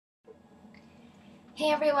Hey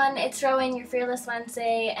everyone, it's Rowan, your Fearless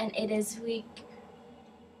Wednesday, and it is week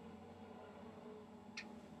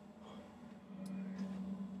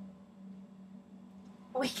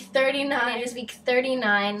 39. It is week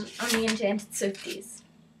 39 on the Enchanted Swifties.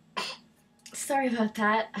 Sorry about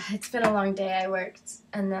that. It's been a long day. I worked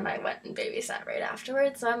and then I went and babysat right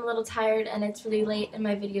afterwards, so I'm a little tired and it's really late and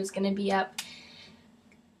my video is going to be up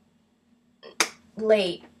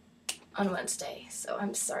late on Wednesday, so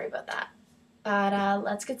I'm sorry about that. But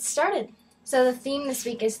let's get started. So the theme this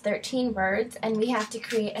week is 13 words, and we have to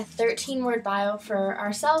create a 13-word bio for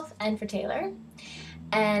ourselves and for Taylor.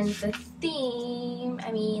 And the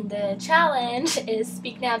the challenge is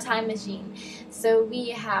Speak Now Time Machine. So we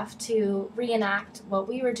have to reenact what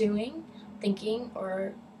we were doing, thinking,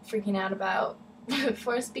 or freaking out about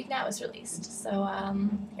before Speak Now was released. So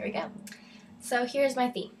here we go. So here's my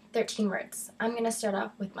theme, 13 words. I'm going to start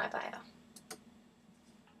off with my bio.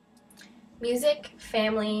 Music,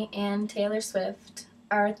 family, and Taylor Swift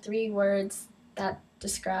are 3 words that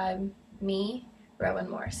describe me, Rowan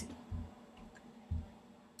Morrissey.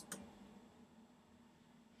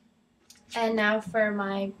 And now for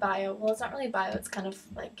my bio. Well, it's not really a bio, it's kind of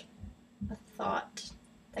like a thought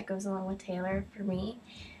that goes along with Taylor for me.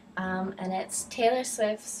 And it's Taylor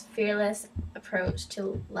Swift's fearless approach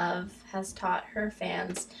to love has taught her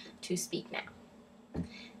fans to speak now.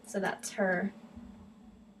 So that's her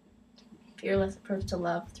fearless approach to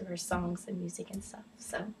love through her songs and music and stuff.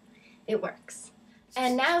 So it works.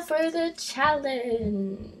 And now for the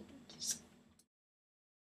challenge.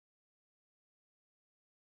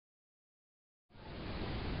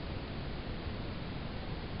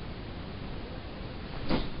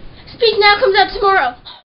 Speak Now comes out tomorrow.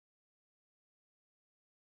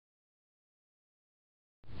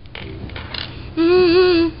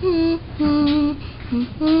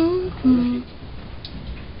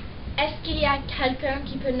 Est-ce qu'il y a quelqu'un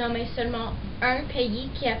qui peut nommer seulement un pays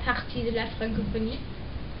qui est partie de la francophonie?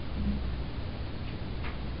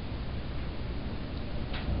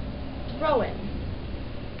 Rowan.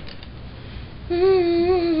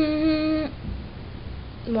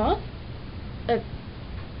 Moi?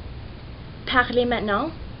 Parlez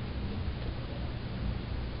maintenant.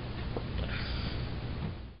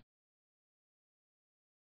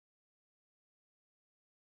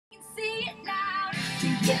 See it now. Do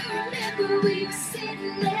you remember we were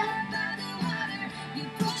sitting there by the water? You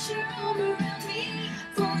put your arm around me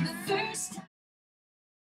for the first time.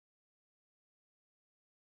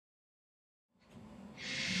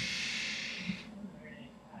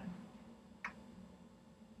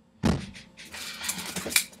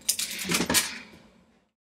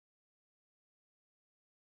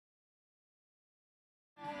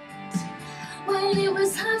 When it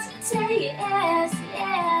was hard to say yes,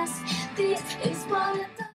 yes, this is one of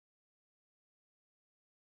the...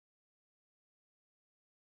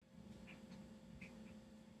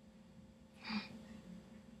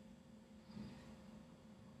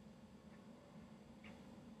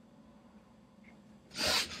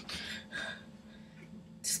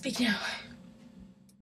 Speak now.